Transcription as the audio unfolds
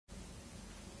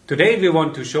Today we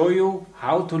want to show you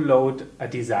how to load a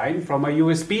design from a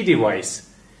USB device.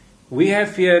 We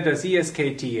have here the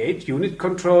ZSK T8 unit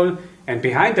control, and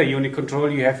behind the unit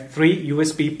control you have 3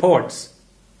 USB ports.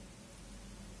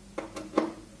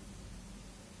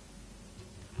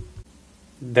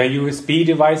 The USB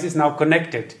device is now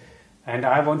connected and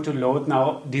I want to load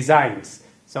now designs.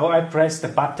 So I press the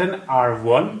button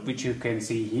R1, which you can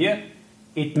see here.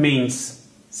 It means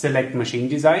select machine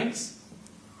designs.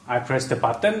 I press the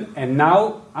button and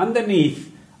now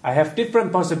underneath I have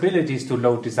different possibilities to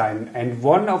load design, and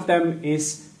one of them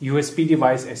is USB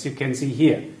device, as you can see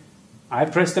here. I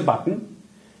press the button.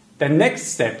 The next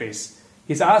step is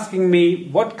he's asking me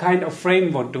what kind of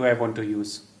frame do I want to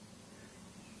use.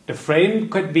 The frame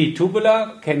could be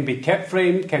tubular, can be cap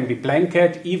frame, can be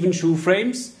blanket, even shoe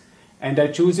frames, and I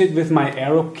choose it with my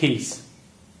arrow keys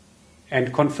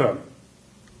and confirm.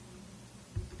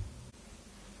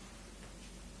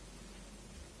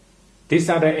 These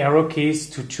are the arrow keys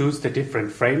to choose the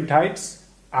different frame types,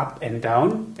 up and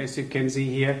down, as you can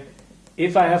see here.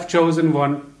 If I have chosen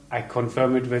one, I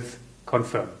confirm it with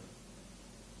confirm.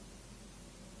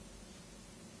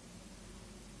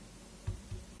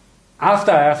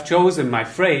 After I have chosen my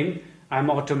frame,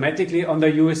 I'm automatically on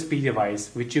the USB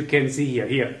device, which you can see here.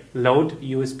 Here, load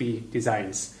USB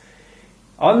designs.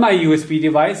 On my USB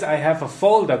device, I have a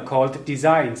folder called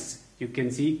designs. You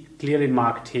can see clearly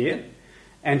marked here.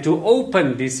 And to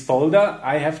open this folder,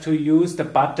 I have to use the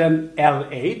button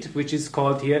L8, which is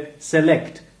called here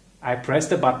select. I press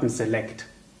the button select.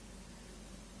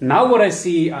 Now what I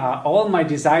see are all my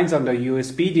designs on the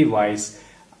USB device.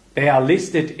 They are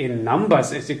listed in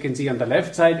numbers, as you can see on the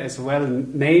left side, as well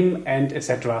name and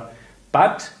etc.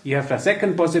 But you have the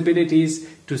second possibilities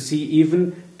to see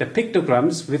even the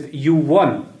pictograms with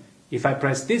U1. If I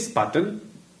press this button,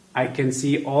 I can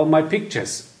see all my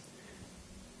pictures.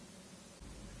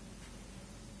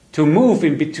 To move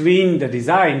in between the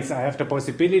designs, I have the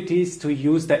possibilities to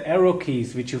use the arrow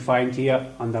keys, which you find here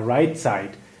on the right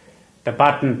side. The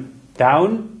button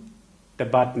down, the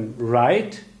button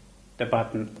right, the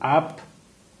button up,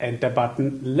 and the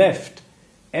button left.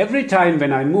 Every time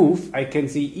when I move, I can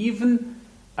see even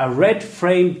a red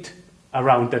framed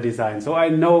around the design, so I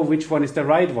know which one is the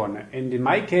right one. And in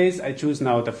my case, I choose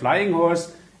now the flying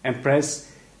horse and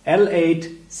press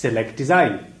L8 select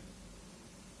design.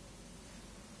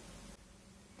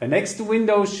 The next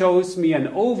window shows me an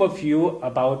overview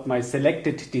about my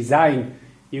selected design.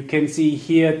 You can see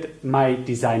here my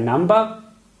design number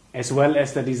as well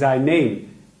as the design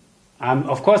name.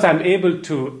 Of course, I'm able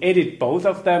to edit both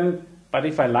of them, but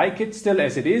if I like it still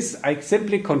as it is, I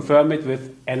simply confirm it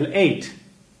with L8.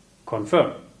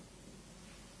 Confirm.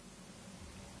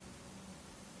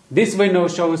 This window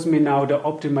shows me now the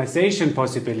optimization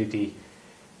possibility.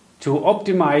 To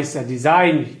optimize a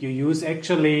design, you use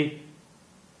actually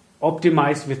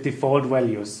optimize with default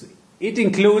values. It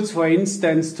includes, for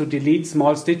instance, to delete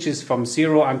small stitches from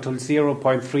 0 until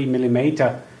 0.3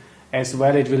 millimeter. As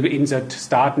well, it will insert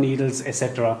start needles,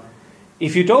 etc.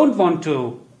 If you don't want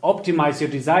to optimize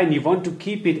your design, you want to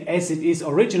keep it as it is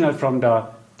original from the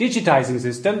digitizing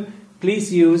system,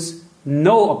 please use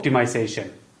no optimization.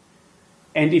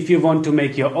 And if you want to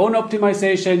make your own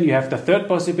optimization, you have the third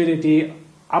possibility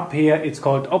up here. It's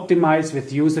called optimize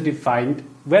with user-defined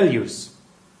values.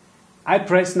 I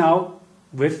press now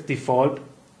with default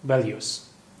values.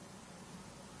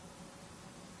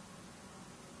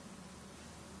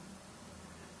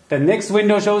 The next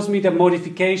window shows me the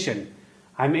modification.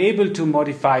 I'm able to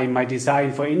modify my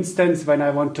design. For instance, when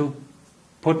I want to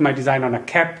put my design on a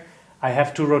cap, I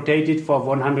have to rotate it for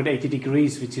 180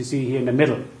 degrees, which you see here in the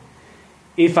middle.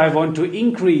 If I want to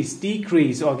increase,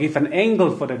 decrease, or give an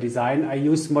angle for the design, I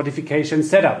use modification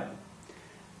setup.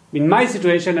 In my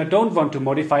situation, I don't want to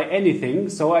modify anything,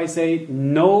 so I say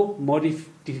no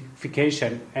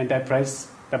modification and I press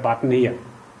the button here.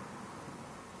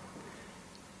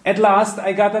 At last,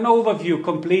 I got an overview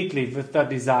completely with the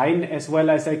design, as well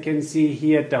as I can see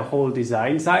here the whole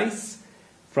design size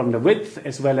from the width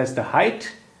as well as the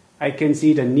height. I can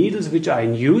see the needles which are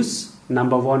in use,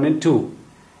 number 1 and 2.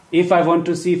 If I want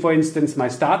to see, for instance, my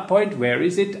start point, where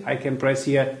is it? I can press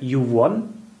here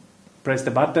U1. Press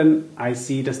the button, I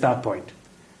see the start point.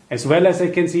 As well as I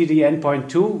can see the endpoint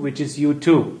 2, which is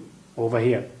U2 over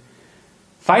here.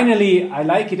 Finally, I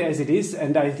like it as it is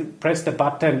and I press the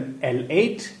button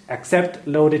L8, accept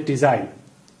loaded design.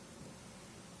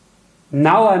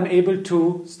 Now I'm able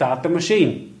to start the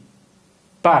machine.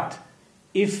 But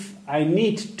if I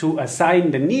need to assign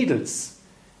the needles,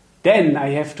 then I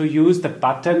have to use the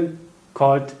button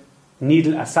called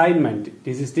needle assignment.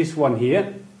 This is this one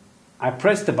here. I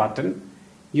press the button.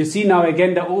 You see now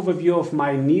again the overview of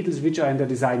my needles which are in the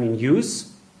design in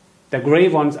use. The gray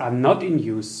ones are not in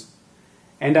use.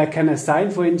 And I can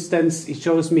assign, for instance, it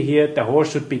shows me here the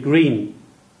horse should be green.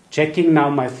 Checking now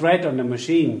my thread on the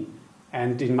machine.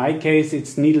 And in my case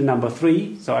it's needle number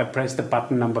 3, so I press the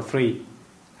button number 3.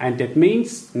 And that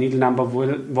means needle number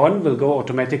 1 will go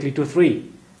automatically to 3.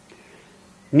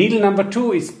 Needle number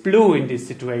 2 is blue in this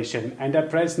situation, and I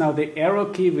press now the arrow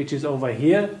key which is over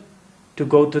here to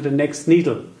go to the next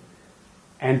needle.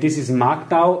 And this is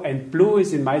marked now, and blue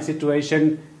is in my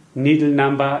situation needle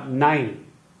number 9.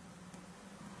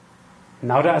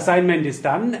 Now the assignment is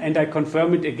done, and I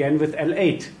confirm it again with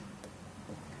L8.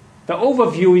 The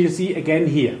overview you see again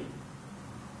here.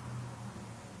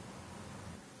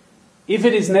 If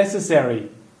it is necessary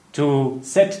to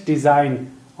set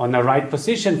design on the right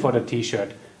position for the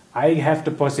t-shirt, I have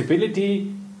the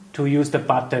possibility to use the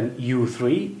button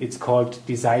U3. It's called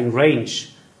Design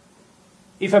Range.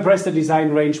 If I press the Design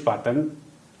Range button,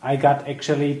 I got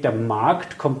actually the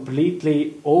marked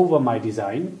completely over my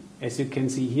design, as you can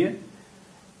see here.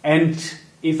 And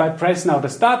if I press now the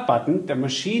Start button, the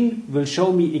machine will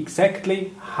show me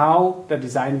exactly how the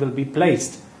design will be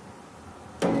placed.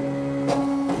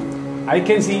 I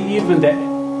can see even the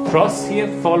cross here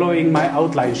following my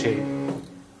outline shape,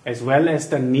 as well as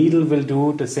the needle will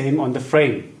do the same on the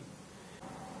frame.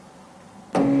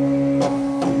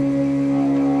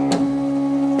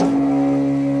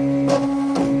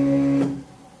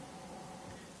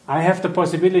 I have the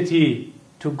possibility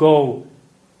to go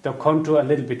the contour a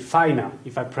little bit finer.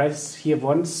 If I press here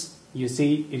once, you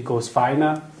see it goes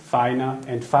finer, finer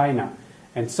and finer.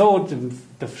 And so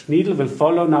the needle will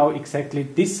follow now exactly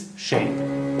this shape,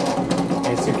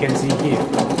 as you can see here.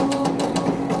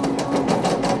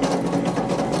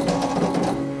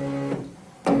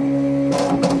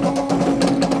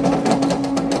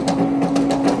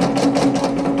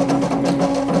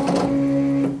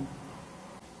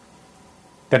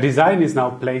 The design is now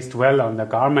placed well on the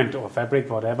garment or fabric,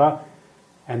 whatever,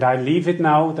 and I leave it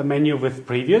now, the menu with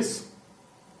previous.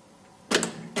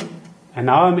 And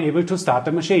now I'm able to start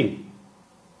the machine.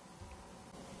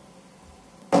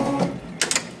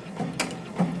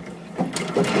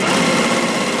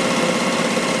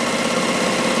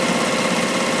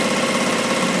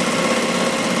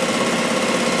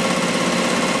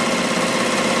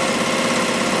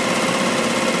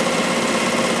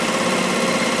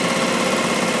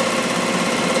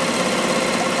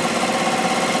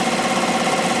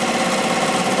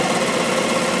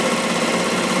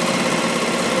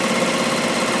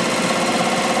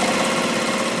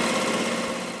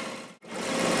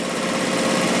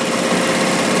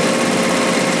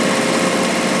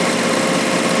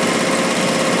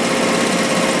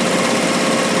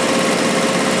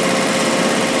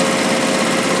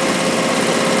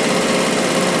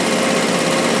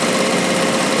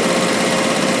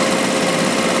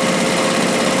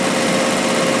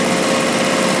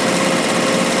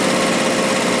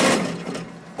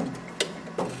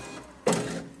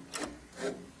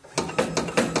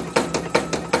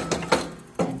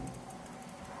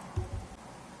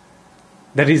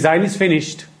 The design is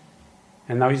finished,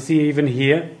 and now you see even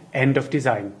here, end of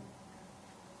design.